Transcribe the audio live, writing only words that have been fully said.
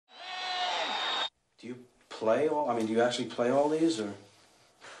Do you play all? I mean, do you actually play all these, or?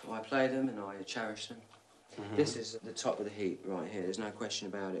 Well, I play them and I cherish them. This is the top of the heap right here. There's no question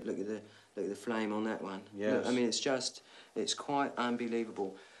about it. Look at the flame on that one. Yes. Look, I mean, it's quite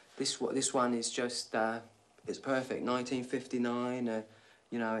unbelievable. This one is just it's perfect. 1959.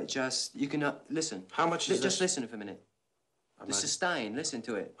 You know, it just you can listen. How much is just this? listen for a minute. The sustain. Listen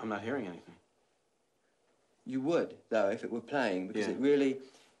to it. I'm not hearing anything. You would though if it were playing because it really.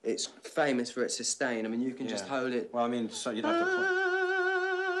 It's famous for its sustain. I mean, you can just hold it. Well, I mean, so you'd have to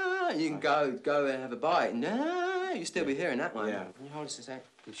put... You can go and have a bite. No, you still be hearing that one. Yeah. Can you hold this a sec?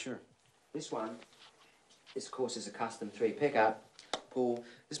 Sure. This one, of course, is a custom 3 pickup. Paul,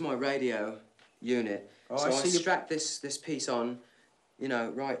 this is my radio unit. Oh, so I see. strap this piece on, you know,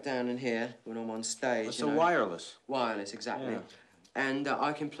 right down in here when I'm on stage. It's wireless. Wireless, exactly. Yeah. And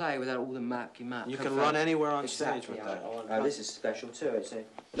I can play without all the map. You can run anywhere on stage with that. This is special too.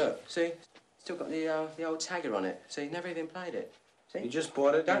 Look, see, still got the old tagger on it. See, never even played it. See? You just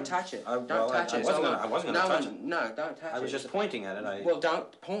bought it. Don't touch it. Don't touch it. I wasn't going to touch it. No, don't touch it. I was just pointing at it. Well,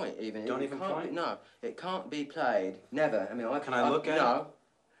 don't point even. Don't even point? No, it can't be played. Never. I mean, Can I look at it?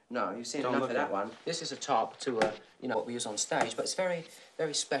 No, you've seen enough of that one. This is a top to you know, what we use on stage, but it's very,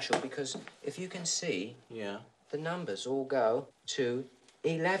 very special because if you can see, the numbers all go to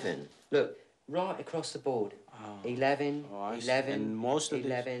 11. Look, right across the board. 11, 11, and most of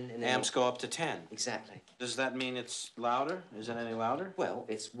 11, the amps go up to 10. Exactly. Does that mean it's louder? Is it any louder? Well,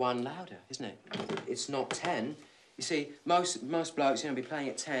 it's 1 louder, isn't it? It's not 10. You see, most blokes, you know, be playing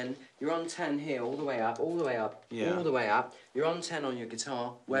at 10. You're on 10 here, all the way up, all the way up, all the way up. You're on 10 on your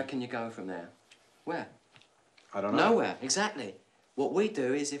guitar. Where can you go from there? Where? I don't know. Nowhere, exactly. What we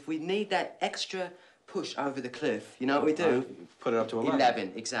do is if we need that extra push over the cliff, you know what we do? Put it up to 11.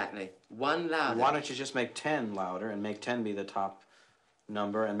 11, exactly. 1 louder. Why don't you just make 10 louder and make 10 be the top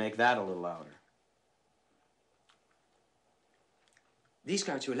number and make that a little louder? These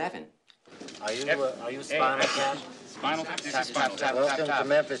go to 11. Are you Spinal Tap? Spinal Tap? This is Spinal Tap. Welcome to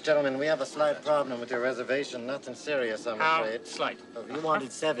Memphis, gentlemen. We have a slight problem with your reservation. Nothing serious, I'm afraid. Slight? You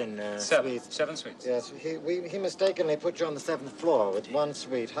wanted 7 suites. 7 suites. Yes, he mistakenly put you on the 7th floor with 1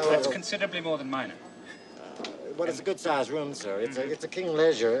 suite. However, that's considerably more than minor. Well, it's a good-sized room, sir. It's a king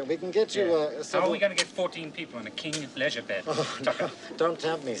leisure. We can get you a... How are we going to get 14 people in a king leisure bed? Oh, don't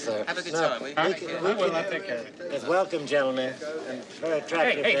tempt me, sir. Have a good time. We will not take care of it. Yes, welcome, gentlemen. And very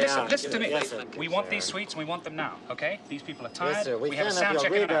attractive Hey, they are. listen to me. Yes, sir. We want these suites and we want them now, okay? These people are tired. Yes, sir. We have a can sound help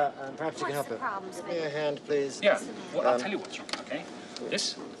check you. in an hour. Perhaps you can help us. Give me a hand, please. Yeah, well, I'll tell you what's wrong, okay?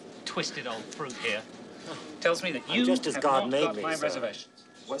 This twisted old fruit here tells me that you just as have God not made got me, my sir. reservations.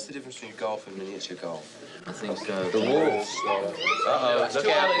 What's the difference between golf and miniature golf? I think the wolves. Uh-oh, look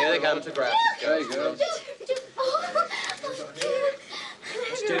out, here they come to grab. There you go.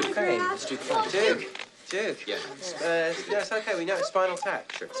 Let's do Fame. Let's do Fame. Duke. Yeah. It's okay, we know it's Spinal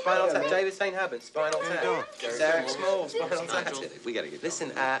Tap. Sure. Spinal Tap. David St. Hubbard, Spinal Tap. Derek Small, Spinal Tap. We gotta get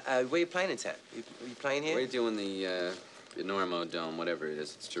Listen, where are you playing in Tap? You playing here? We're doing the Normo Dome, whatever it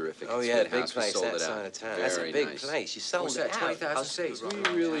is. It's terrific. Oh, it's yeah, a big house. place We sold that it side out. of town. Very That's a big nice. place. You sold it out. 20,000 seats.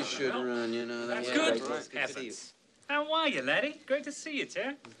 We really should run, you know. That's That's good. great. Efforts. How are you, laddie? Great to see you,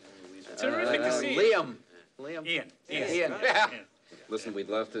 Ter. Terrific to see you. Liam. Ian. Ian. Listen, we'd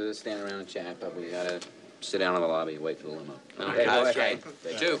love to stand around and chat, but we gotta sit down in the lobby and wait for the limo. Okay.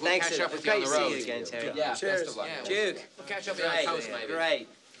 Duke, Thanks. Catch up with you on the road. Great to see you again, Terry. Yeah. Cheers. Best of luck. Duke. We'll catch up with you on toast, maybe. Great.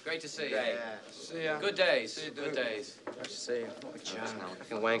 Great to see you. Great. See ya. Good days. Good days. Nice to see you. What a child.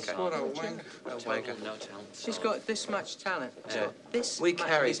 Fucking wanker. What a wanker. What a wanker. No talent. She's got this much talent. Yeah. We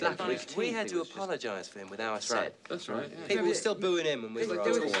carried him. We had to apologise for him with our set. That's right. People were still booing him when we were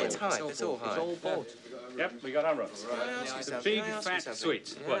doing it. It's hype. It's all hype. It's all bought. Yep, we got our runs. The big fat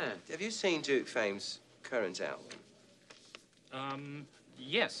suites. What? Have you seen Duke Fame's current album?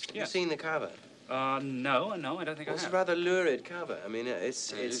 Yes. Have you seen the cover? No, I don't think I It's a have. rather lurid cover. I mean,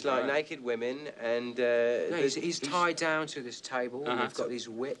 it's like naked women and... he's tied down to this table and they've got these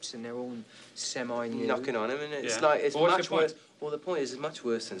whips and they're all semi-nude. Knocking on him and it's like, it's much worse. Well, the point is, it's much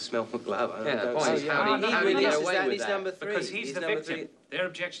worse than Smell McGlover. Yeah, the point is how he really got away with he's that. number 3. Because he's the victim. Their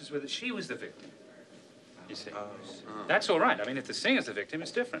objections were that she was the victim. You see. That's all right. I mean, if the singer's the victim,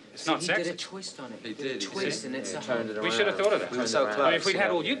 it's different. It's not sexist. He did a twist on it. He did. A twist and it's a turned it around. We should have thought of that. We were so close. I mean, if we'd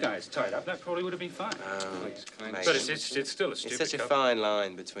had all you guys tied up, that probably would have been fine. But it's still a stupid It's such a cover. fine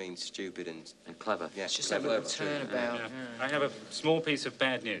line between stupid and clever. Yeah, it's just that little turnabout. Yeah. I have a small piece of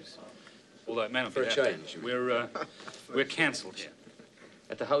bad news. Although it may not be For a that change. bad. We're cancelled here.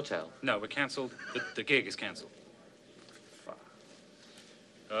 At the hotel? No, we're cancelled. The gig is cancelled.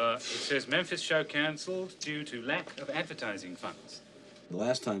 It says Memphis show cancelled due to lack of advertising funds. The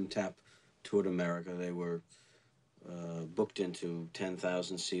last time Tap toured America, they were booked into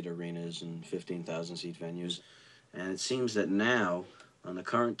 10,000-seat arenas and 15,000-seat venues. And it seems that now, on the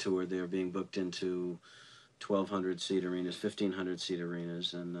current tour, they're being booked into 1,200-seat arenas, 1,500-seat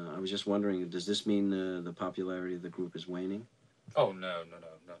arenas. And I was just wondering, does this mean the popularity of the group is waning? Oh, no, not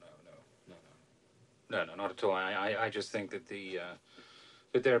at all. I just think that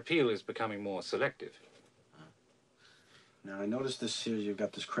that their appeal is becoming more selective. Now, I noticed this here, you've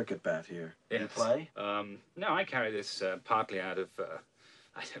got this cricket bat here. Yes. Do you play? No, I carry this partly out of,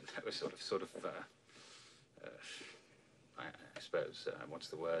 I don't know, sort of, I suppose, what's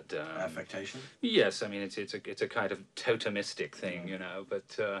the word? Affectation? Yes, I mean, it's a kind of totemistic thing, you know, but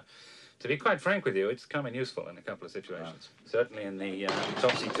to be quite frank with you, it's come in useful in a couple of situations. Certainly in the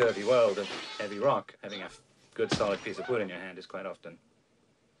topsy-turvy world of heavy rock, having a good solid piece of wood in your hand is quite often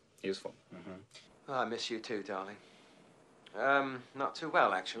useful. Oh, I miss you too, darling. Not too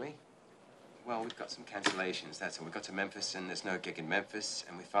well, actually. Well, we've got some cancellations, that's all. We got to Memphis, and there's no gig in Memphis,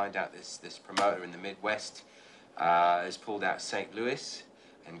 and we find out this promoter in the Midwest has pulled out St. Louis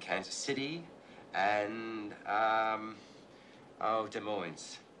and Kansas City and, Des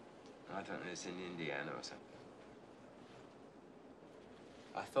Moines. I don't know, it's in Indiana or something.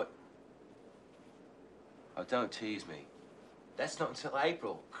 I thought... Oh, don't tease me. That's not until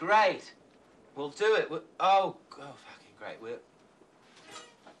April. Great! We'll do it. Oh, fucking great. We're...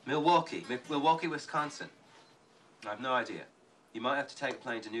 Milwaukee, Wisconsin. I have no idea. You might have to take a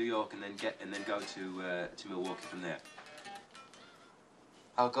plane to New York and then go to Milwaukee from there.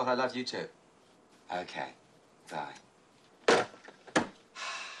 Oh, God, I love you too. Okay. Bye.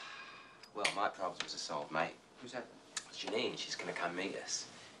 Well, my problems are solved, mate. Who's that? Janine. She's gonna come meet us.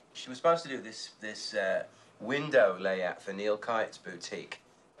 She was supposed to do this window layout for Neil Kite's boutique,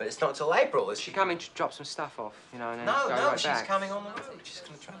 but it's not until April. Is she Coming to drop some stuff off, you know, and then No, go no, right she's back. coming on the road. She's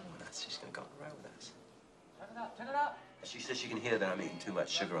gonna travel with us. She's gonna go on the road with us. Turn it up. She says she can hear that I'm eating too much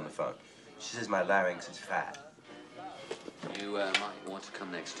sugar on the phone. She says my larynx is fat. You might want to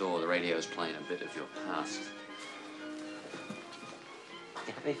come next door. The radio's playing a bit of your past.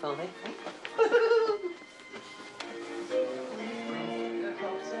 You happy for me?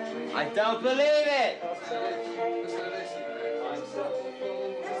 I don't believe it!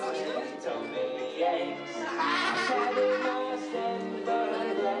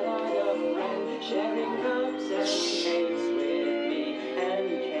 Sharing cups and cakes with me, and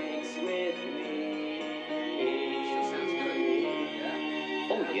cakes with me.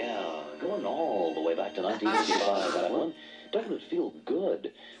 Oh, yeah, going all the way back to 1985, that one. Doesn't it feel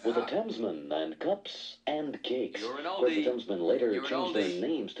good? With the Thamesmen and Cups and Cakes. You're an Of course, the oldie. Thamesmen later You're an changed their oldie.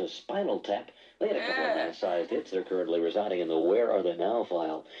 names to Spinal Tap. They had a couple of nice-sized hits. They're currently residing in the Where Are They Now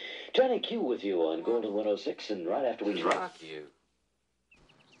file. Johnny Q with you on Golden 106, and right after we drop. Fuck you.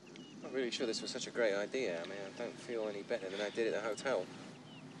 I'm not really sure this was such a great idea. I mean, I don't feel any better than I did at the hotel.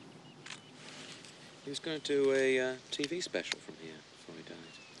 He was going to do a TV special from here before he died.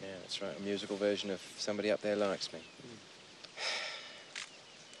 Yeah, that's right. A musical version of Somebody Up There Likes Me.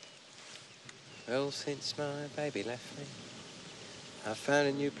 Well, since my baby left me, I found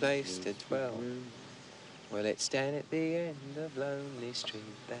a new place to dwell. Well, it's down at the end of Lonely Street,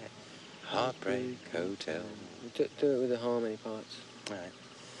 that Heartbreak Hotel. Do it with the harmony parts. Right.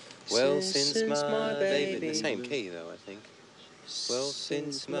 Well, since my baby... The same key, though, I think. Well,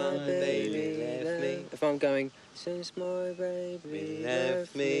 since my baby left me... If I'm going, since my baby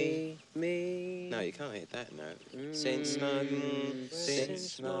left me. me. No, you can't hit that note. Since my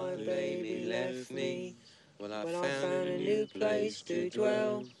baby left me, well, I found a new place to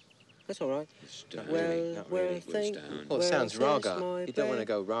dwell. That's all right. Not Well, really, not well, really. think. Well, it sounds since raga. my You don't want to baby-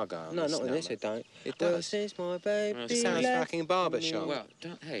 go raga on No, this not on this. number. It don't. It Well, does. since my baby It sounds left fucking barbershop. Well,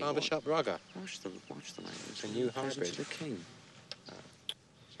 don't, hey, Barbershop raga. watch the language. It's a new hybrid. To the king.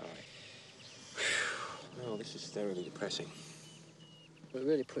 Sorry. No, this is thoroughly depressing. It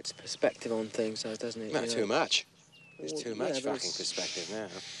really puts perspective on things, though, doesn't it? Not you too know? much. There's Well, too yeah, much but fucking it's- perspective now.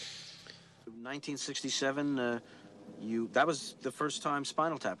 1967, that was the first time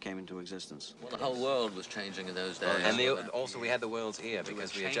Spinal Tap came into existence. Well, the whole world was changing in those days. And also we had the world's ear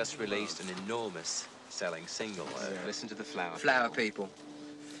because we had just released an enormous selling single. Listen to the Flower. Flower people.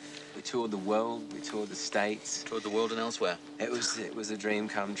 We toured the world. We toured the States. Toured the world and elsewhere. It was a dream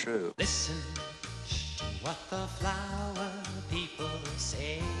come true. Listen to what the flower people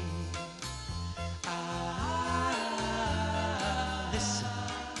say. Ah, listen,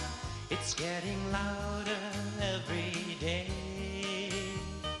 it's getting louder every day.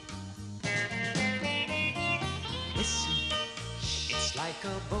 Listen, it's like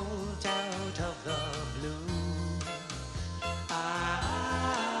a bolt out of the blue. Ah,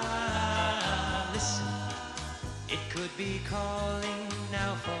 be calling